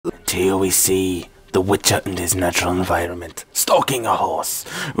here we see the Witcher in his natural environment, stalking a horse,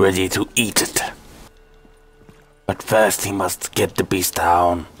 ready to eat it. But first he must get the beast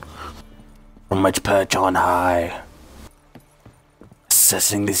down from its perch on high.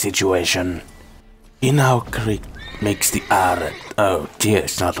 Assessing the situation, he now makes the arrow. Oh dear,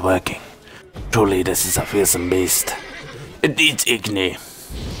 it's not working. Truly this is a fearsome beast. It needs Igni.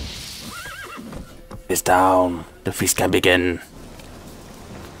 It's down, the feast can begin.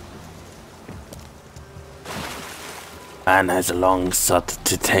 Man has long sought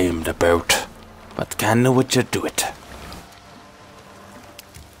to tame the boat, but can the Witcher do it?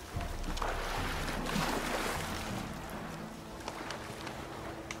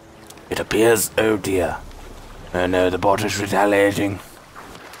 It appears, oh dear. Oh no, the boat is retaliating.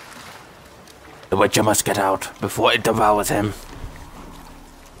 The Witcher must get out before it devours him.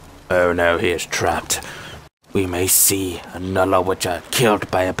 Oh no, he is trapped. We may see another Witcher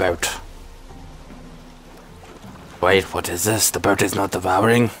killed by a boat. Wait, what is this? The boat is not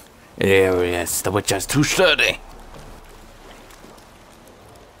devouring? Oh yes, the Witcher is too sturdy.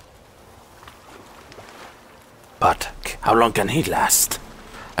 But how long can he last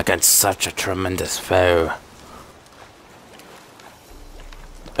against such a tremendous foe?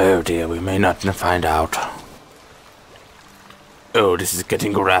 Oh dear, we may not find out. Oh, this is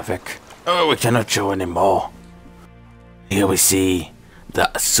getting graphic. Oh, we cannot show anymore. Here we see the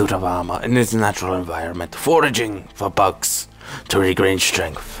suit of armor in its natural environment, foraging for bugs to regain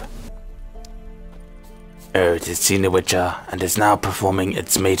strength. Oh, it has seen the Witcher and is now performing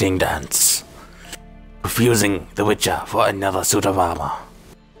its mating dance, refusing the Witcher for another suit of armor.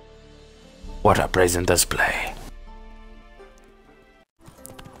 What a brazen display.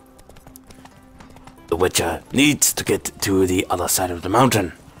 The Witcher needs to get to the other side of the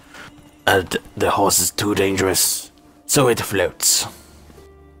mountain, and the horse is too dangerous, so it floats.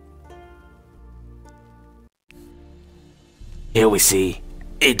 Here we see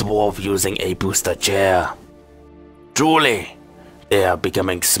a dwarf using a booster chair. Truly, they are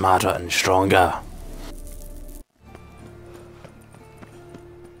becoming smarter and stronger.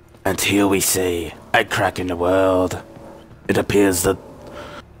 And here we see a crack in the world. It appears that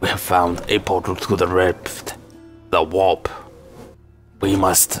we have found a portal to the rift, the warp. We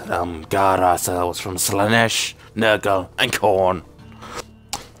must guard ourselves from Slanesh, Nurgle, and Korn.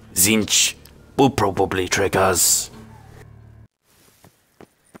 Zinch will probably trick us.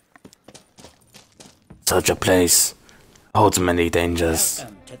 Such a place holds many dangers,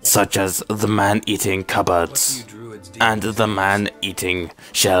 such as the man-eating cupboards and the man-eating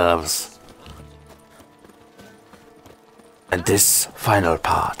shelves. And this final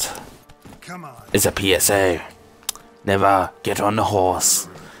part is a PSA. Never get on a horse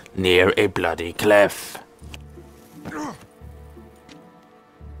near a bloody cliff.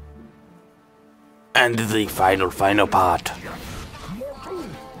 And the final part.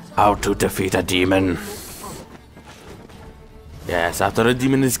 How to defeat a demon. Yes, after a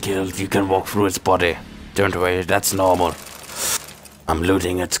demon is killed, you can walk through its body. Don't worry, that's normal. I'm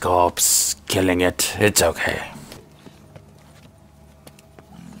looting its corpse, killing it, it's okay.